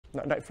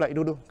nak naik flight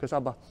dulu ke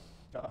Sabah.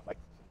 Baik.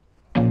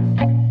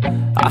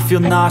 I feel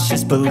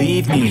nauseous,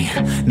 believe me.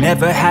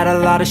 Never had a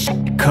lot of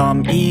shit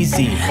come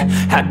easy.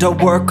 Had to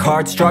work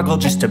hard, struggle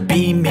just to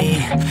be me.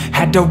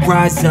 Had to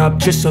rise up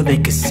just so they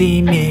could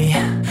see me.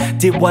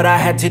 Did what I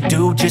had to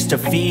do just to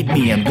feed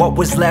me. And what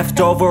was left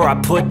over I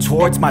put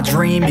towards my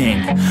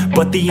dreaming.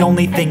 But the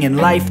only thing in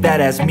life that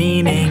has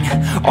meaning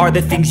are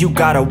the things you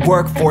gotta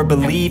work for,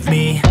 believe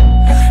me.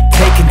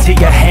 Take into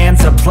your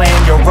hands a plan.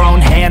 Your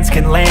own hands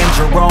can land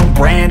your own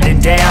brand.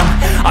 And damn,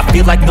 I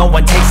feel like no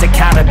one takes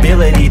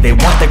accountability. They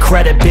want the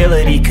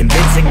credibility,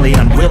 convincingly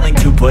unwilling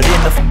to put in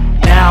the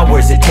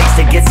hours it takes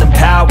to get some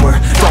power.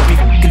 Don't be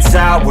f***ing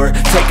sour.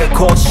 Take a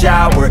cold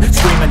shower.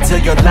 Scream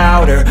until you're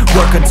louder.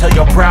 Work until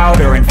you're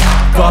prouder. And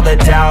f*** all the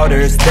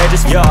doubters, they're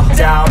just your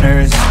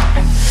downers.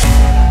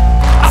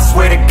 I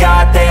swear to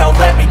God they all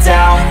let me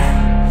down.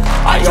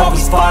 I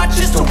always fought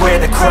just to wear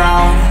the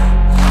crown.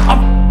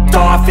 I'm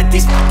off at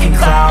these fucking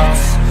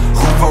clowns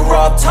who were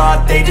all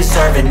taught they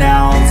deserve an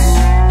ounce.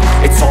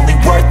 It's only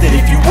worth it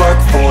if you work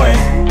for it.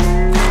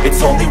 It's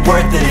only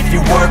worth it if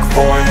you work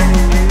for it.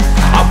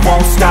 I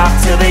won't stop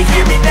till they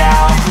hear me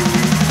now.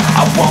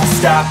 I won't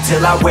stop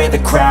till I wear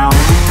the crown.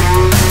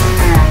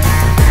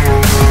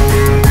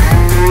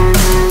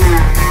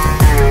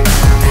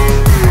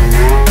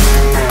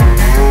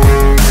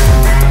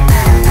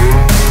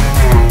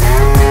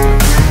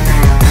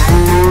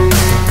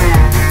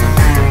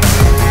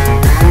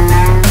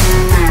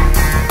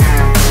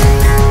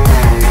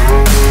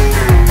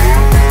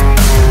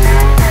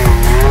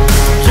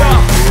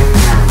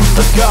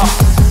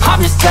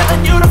 I'm just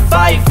telling you to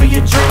fight for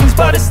your dreams,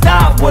 but it's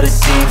not what it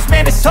seems.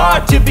 Man, it's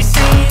hard to be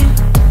seen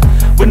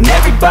when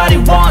everybody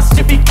wants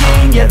to be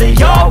king. Yeah, they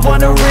all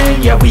wanna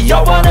ring, yeah, we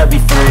all wanna be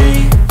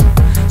free.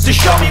 So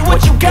show me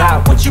what you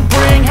got, what you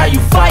bring. How you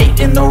fight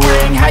in the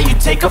ring, how you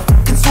take a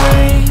fucking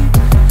swing.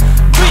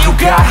 Do you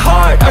got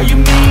heart, are you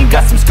mean?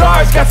 Got some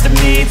scars, got some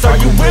needs, are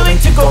you willing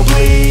to go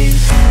bleed?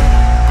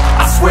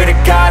 I swear to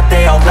God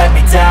they all let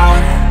me down.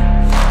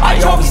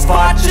 I always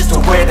fought just to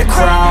wear the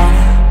crown.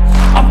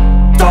 I'm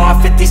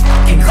off at these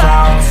fucking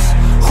clowns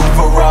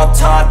who were all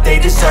taught they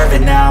deserve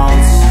an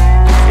ounce.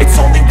 It's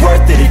only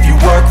worth it if you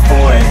work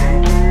for it.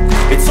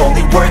 It's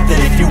only worth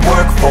it if you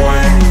work for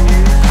it.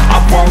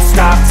 I won't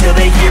stop till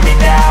they hear me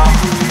now.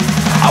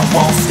 I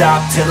won't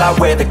stop till I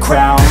wear the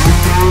crown.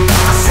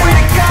 I swear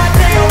to God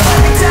they all let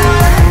me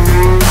down.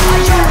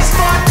 I always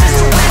fought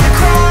just to wear the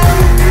crown.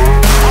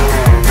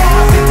 I'm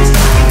off at these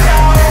fucking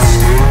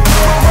clowns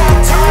who were all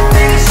taught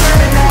they deserve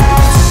an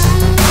ounce.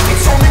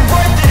 It's only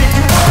worth it if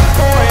you work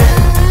for it.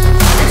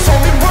 It's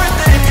only worth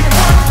it if you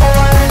work for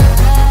it.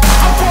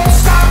 I won't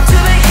stop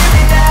till they hear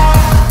me now.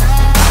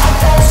 I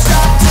won't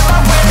stop till I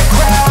wear the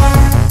crown.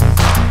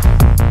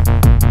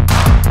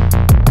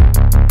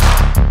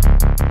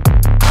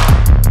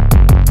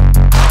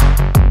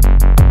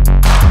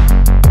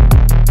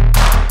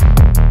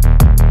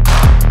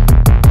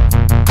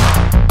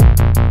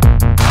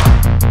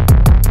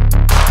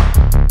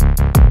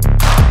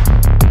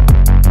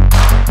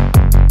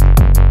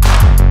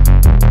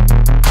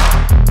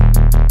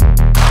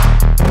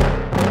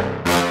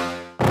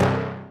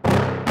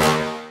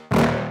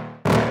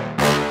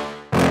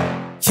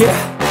 Yeah.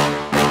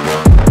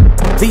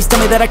 Please tell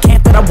me that I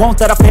can't, that I won't,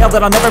 that I fail, that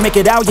I'll never make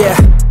it out, yeah.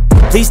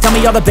 Please tell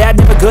me all the bad,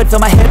 never good,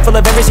 fill my head full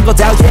of every single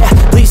doubt, yeah.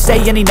 Please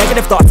say any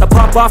negative thoughts, I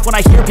pop off when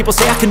I hear people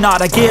say I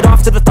cannot. I get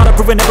off to the thought of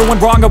proving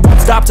everyone wrong. I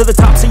won't stop to the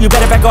top, so you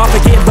better back off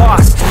or get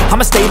lost.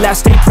 I'ma stay loud,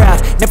 stay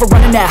proud, never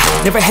running out,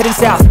 never heading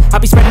south.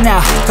 I'll be spreading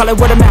out, call it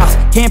word of mouth,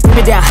 can't put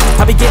me down,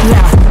 I'll be getting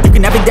loud. You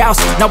can have it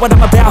douse, not what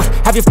I'm about,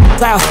 have your f***ing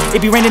cloud.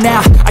 It be raining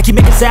now, I keep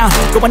making sound,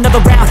 go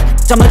another round,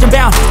 I'm legend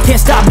bound, can't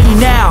stop me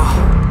now.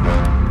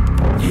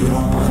 You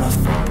don't wanna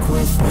fuck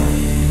with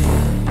me,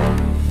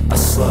 a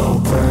slow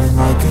burn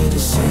like a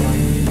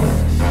disease.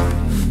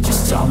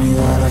 Just tell me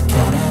that I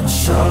can and I'll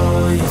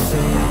show you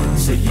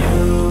things that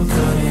you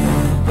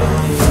couldn't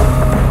believe.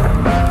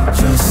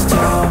 Just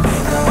tell me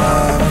that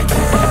I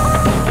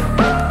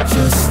can.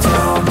 Just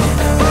tell me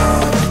that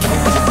I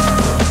can.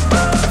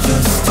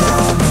 Just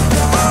tell me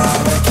that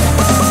I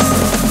can.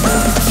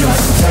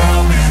 Just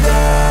tell me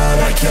that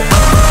I can.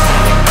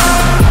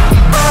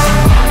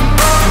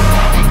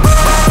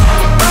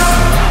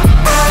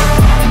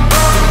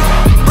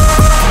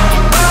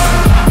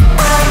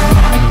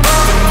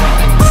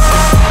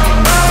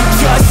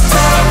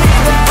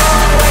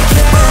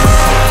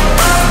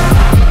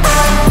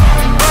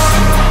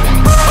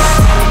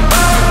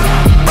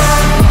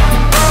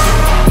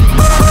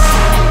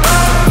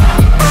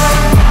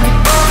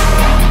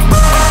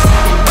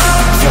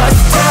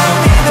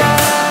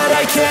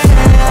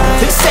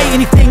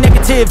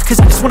 Cause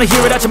I just wanna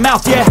hear it out your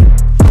mouth, yeah.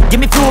 Give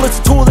me fuel, it's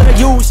a tool that I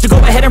use to go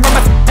ahead and run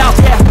my mouth,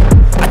 yeah.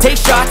 I take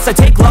shots, I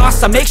take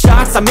loss, I make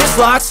shots, I miss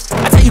lots.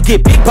 That's how you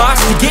get big box,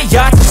 you get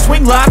yachts, you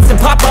swing lots and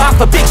pop off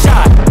a big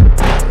shot.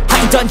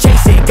 I ain't done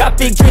chasing, got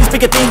big dreams,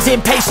 bigger things,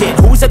 impatient.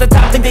 Who's at the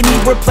top think they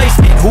need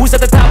replacement? Who's at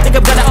the top think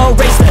I'm gonna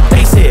erase them?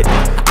 Face it,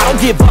 I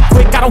don't give up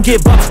quick, I don't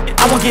give up,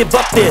 I won't give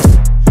up this.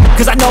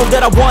 Cause I know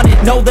that I want it,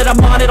 know that I'm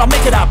on it, I'll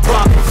make it, I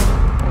promise.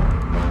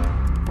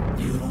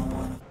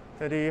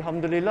 Jadi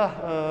alhamdulillah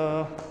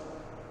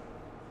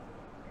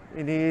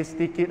ini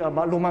sedikit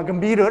maklumat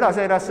gembira lah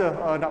saya rasa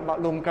nak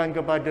maklumkan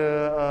kepada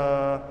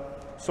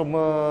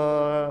semua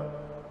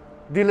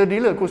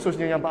dealer-dealer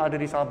khususnya yang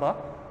berada di Sabah.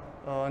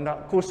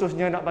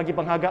 Khususnya nak bagi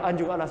penghargaan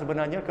jugalah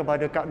sebenarnya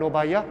kepada Kak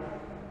Nobaya.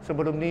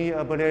 Sebelum ni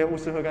beliau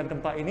usahakan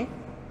tempat ini.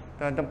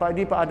 Dan tempat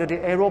ini berada di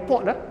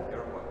aeroport lah.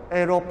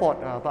 Aeroport.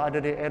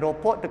 Berada di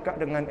aeroport, dekat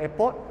dengan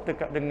airport,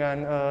 dekat dengan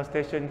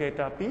stesen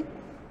kereta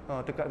api.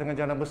 Dekat dengan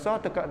jalan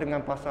besar, dekat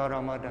dengan pasar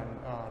Ramadan.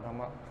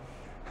 Nama.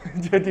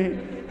 Jadi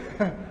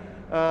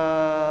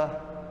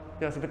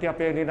ya seperti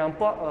apa yang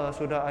dinampak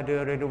sudah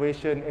ada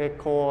renovation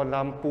aircon,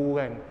 lampu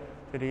kan.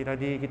 Jadi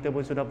tadi kita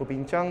pun sudah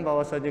berbincang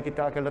bahawa saja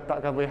kita akan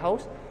letakkan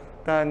warehouse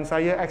dan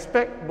saya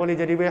expect boleh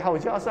jadi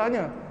warehouse je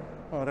asalnya.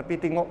 Tapi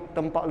tengok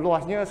tempat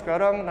luasnya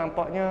sekarang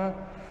nampaknya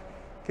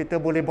kita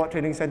boleh buat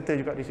training center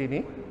juga di sini.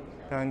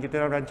 Dan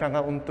kita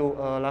rancangan untuk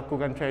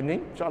lakukan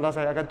training. InsyaAllah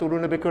saya akan turun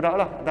lebih kurang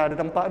lah. Dah ada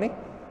tempat ni.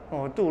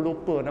 Tu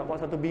lupa nak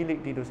buat satu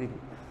bilik tidur sini.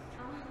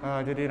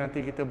 Jadi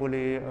nanti kita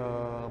boleh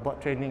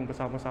buat training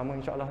bersama-sama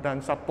insyaAllah. Dan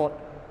support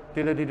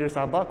dealer-dealer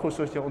Sabah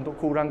khususnya untuk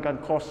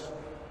kurangkan kos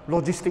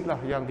logistik lah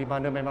yang di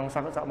mana memang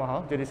sangat-sangat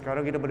mahal. Jadi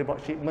sekarang kita boleh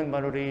buat shipment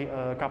melalui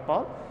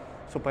kapal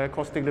supaya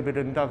costing lebih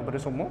rendah kepada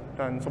semua.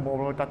 Dan semua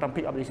orang datang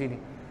pick up di sini.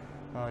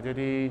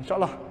 Jadi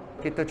insyaAllah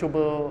kita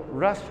cuba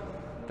rush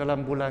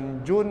dalam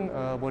bulan Jun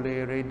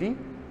boleh ready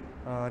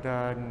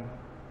dan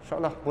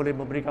insyaAllah boleh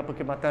memberikan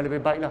perkhidmatan lebih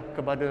baiklah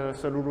kepada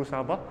seluruh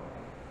Sabah.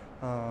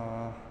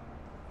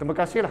 Terima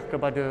kasihlah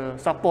kepada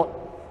support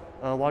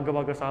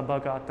warga-warga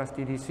Sabah ke atas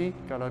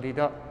TDC. Kalau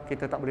tidak,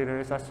 kita tak boleh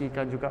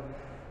realisasikan juga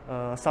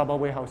Sabah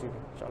Warehouse ini.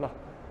 InsyaAllah.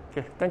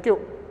 Okay, thank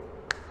you.